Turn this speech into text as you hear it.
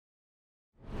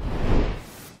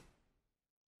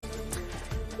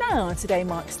Now, today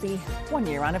marks the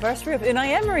one-year anniversary of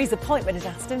Unai Emery's appointment at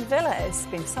Aston Villa. It's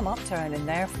been some upturn in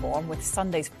their form, with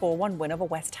Sunday's 4-1 win over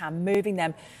West Ham moving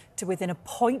them to within a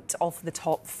point of the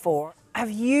top four.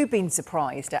 Have you been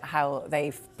surprised at how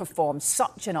they've performed,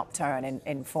 such an upturn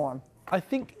in form? I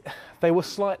think they were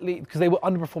slightly, because they were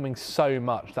underperforming so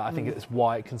much that I think it's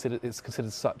why it's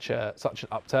considered such an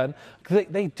upturn. Because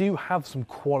they do have some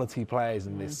quality players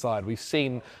in this side. We've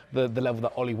seen the level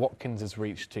that Ollie Watkins has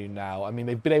reached to now. I mean,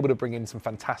 they've been able to bring in some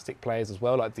fantastic players as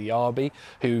well, like Djellab,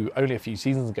 who only a few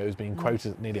seasons ago was being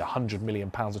quoted at nearly £100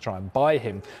 million to try and buy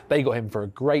him. They got him for a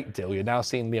great deal. You're now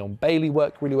seeing Leon Bailey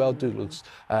work really well. Douglas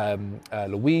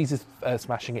Luiz is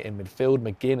smashing it in midfield.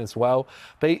 McGinn as well.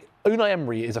 Unai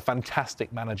Emery is a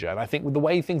fantastic manager, and I think with the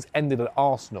way things ended at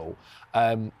Arsenal,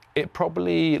 it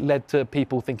probably led to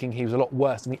people thinking he was a lot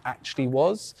worse than he actually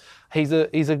was. He's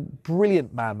a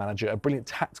brilliant man manager, a brilliant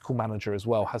tactical manager as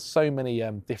well, has so many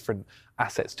different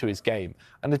assets to his game,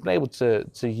 and has been able to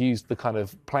use the kind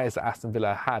of players that Aston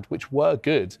Villa had, which were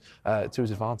good, to his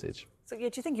advantage. So, do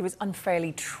you think he was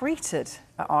unfairly treated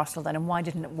at Arsenal then, and why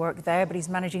didn't it work there, but he's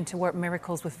managing to work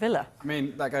miracles with Villa? I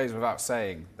mean, that goes without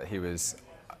saying that he was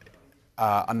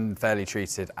unfairly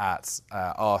treated at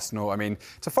Arsenal. I mean,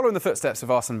 to follow in the footsteps of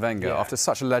Arsene Wenger after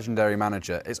such a legendary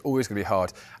manager, it's always going to be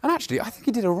hard. And actually, I think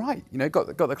he did all right. You know, got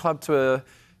the club to a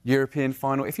European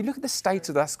final. If you look at the state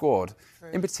of that squad,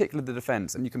 in particular the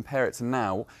defence, and you compare it to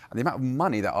now, and the amount of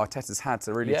money that Arteta's had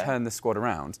to really turn the squad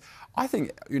around, I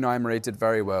think Unai Emery did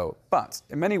very well. But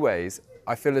in many ways,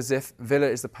 I feel as if Villa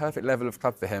is the perfect level of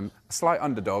club for him, a slight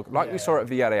underdog, like we saw at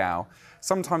Villarreal.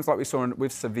 Sometimes like we saw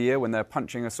with Sevilla when they're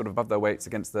punching us sort of above their weights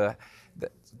against the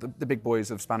big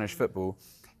boys of Spanish football.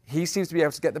 He seems to be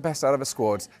able to get the best out of a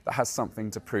squad that has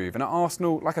something to prove. And at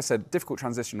Arsenal, like I said, difficult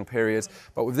transitional periods,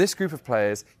 but with this group of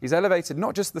players, he's elevated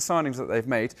not just the signings that they've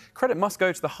made. Credit must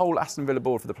go to the whole Aston Villa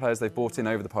board for the players they've brought in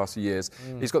over the past few years.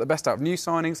 He's got the best out of new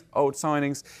signings, old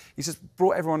signings. He's just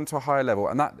brought everyone to a higher level,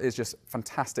 and that is just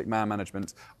fantastic man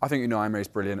management. I think Unai Emery is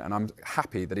brilliant, and I'm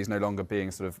happy that he's no longer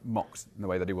being sort of mocked in the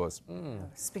way that he was.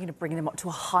 Speaking of bringing them up to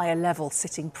a higher level,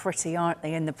 sitting pretty, aren't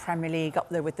they, in the Premier League, up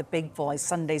there with the big boys.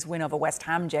 Sunday's win over West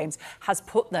Ham, James, has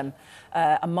put them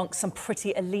amongst some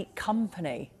pretty elite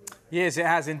company. Yes, it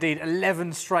has indeed.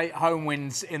 11 straight home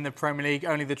wins in the Premier League.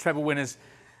 Only the treble winners,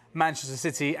 Manchester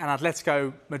City and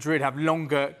Atletico Madrid, have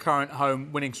longer current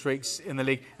home winning streaks in the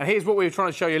league. And here's what we were trying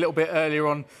to show you a little bit earlier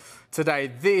on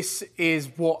today. This is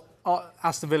what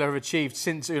Aston Villa have achieved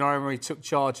since Unai Emery took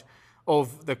charge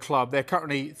of the club. They're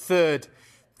currently third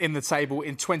in the table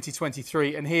in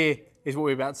 2023. And here is what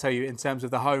we're about to tell you in terms of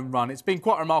the home run. It's been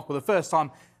quite remarkable. The first time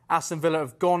Aston Villa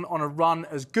have gone on a run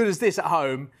as good as this at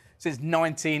home since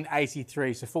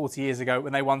 1983, so 40 years ago,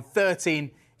 when they won 13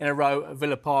 in a row at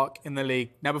Villa Park in the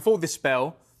league. Now, before this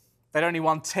spell, they'd only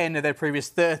won 10 of their previous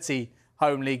 30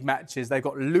 home league matches. They've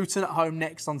got Luton at home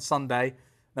next on Sunday.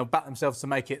 They'll back themselves to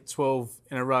make it 12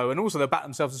 in a row. And also, they'll back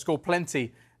themselves to score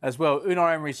plenty as well.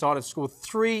 Unai Emery's side have scored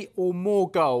 3 or more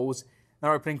goals.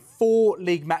 They're opening 4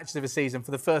 league matches of a season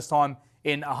for the first time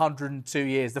in 102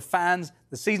 years. The fans,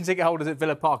 the season ticket holders at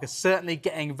Villa Park, are certainly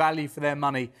getting value for their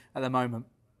money at the moment.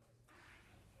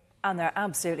 And they're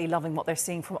absolutely loving what they're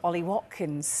seeing from Ollie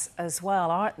Watkins as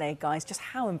well, aren't they, guys? Just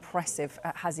how impressive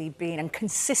has he been, and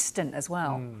consistent as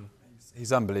well?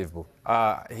 He's unbelievable.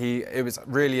 It was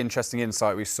really interesting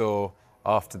insight we saw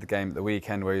after the game at the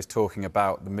weekend, where he's talking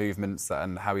about the movements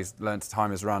and how he's learned to time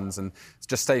his runs and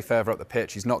just stay further up the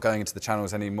pitch. He's not going into the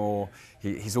channels anymore.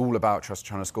 He's all about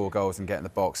trying to score goals and get in the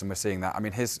box, and we're seeing that. I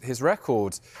mean, his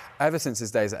record, ever since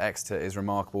his days at Exeter, is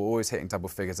remarkable, always hitting double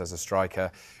figures as a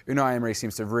striker. Unai Emery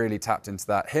seems to have really tapped into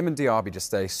that. Him and Diaby just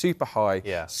stay super high,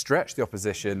 stretch the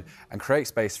opposition and create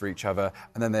space for each other,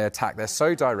 and then they attack. They're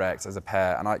so direct as a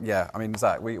pair. And I mean,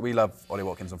 Zach, we love Ollie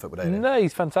Watkins on Football Daily. No,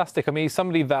 he's fantastic. I mean, he's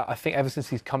somebody that I think ever since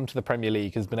he's come to the Premier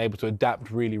League has been able to adapt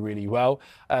really, really well.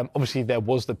 Obviously, there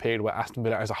was the period where Aston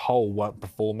Villa as a whole weren't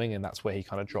performing, and that's where he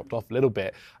kind of dropped off a little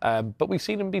bit. But we've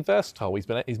seen him be versatile.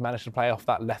 He's managed to play off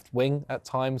that left wing at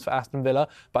times for Aston Villa.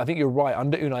 But I think you're right,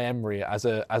 under Unai Emery, as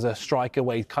a striker,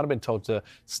 where he's kind of been told to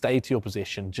stay to your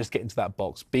position, just get into that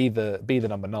box, be the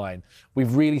number 9.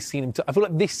 We've really seen him. I feel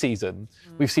like this season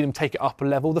we've seen him take it up a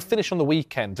level. The finish on the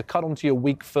weekend, to cut onto your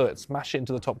weak foot, smash it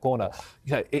into the top corner.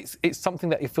 You know, it's something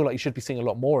that you feel like you should be seeing a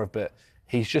lot more of, but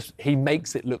he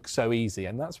makes it look so easy,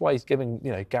 and that's why he's giving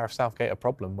Gareth Southgate a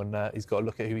problem when he's got to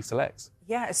look at who he selects.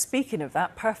 Yeah, speaking of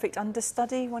that, perfect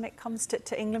understudy when it comes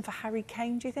to England for Harry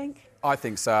Kane, do you think? I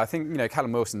think so. I think,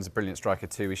 Callum Wilson's a brilliant striker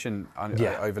too. We shouldn't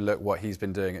overlook what he's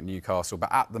been doing at Newcastle.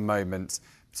 But at the moment,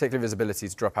 particularly his ability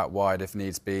to drop out wide if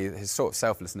needs be, his sort of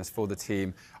selflessness for the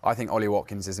team, I think Ollie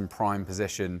Watkins is in prime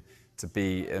position to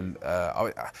be in,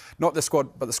 not the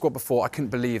squad, but the squad before. I couldn't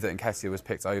believe that Nketiah was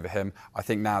picked over him. I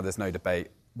think now there's no debate.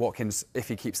 Watkins, if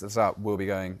he keeps this up, will be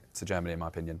going to Germany, in my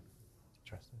opinion.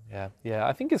 Yeah,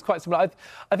 I think it's quite similar.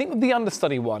 I think with the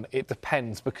understudy one, it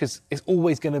depends because it's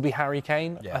always going to be Harry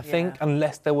Kane, I think,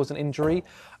 unless there was an injury.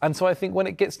 And so I think when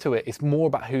it gets to it, it's more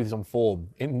about who's on form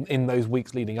in those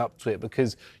weeks leading up to it,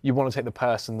 because you want to take the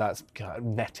person that's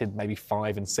netted maybe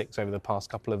 5 and 6 over the past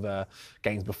couple of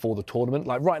games before the tournament.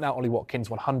 Like right now, Ollie Watkins,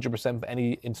 100% for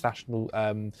any international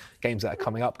games that are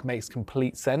coming up, makes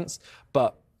complete sense.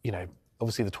 But,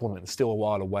 obviously the tournament is still a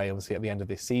while away, obviously at the end of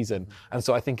this season. And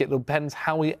so I think it depends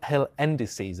how he'll end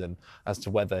his season as to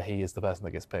whether he is the person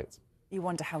that gets picked. You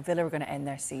wonder how Villa are going to end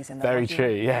their season. Very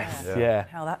true, yes.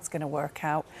 How that's going to work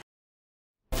out.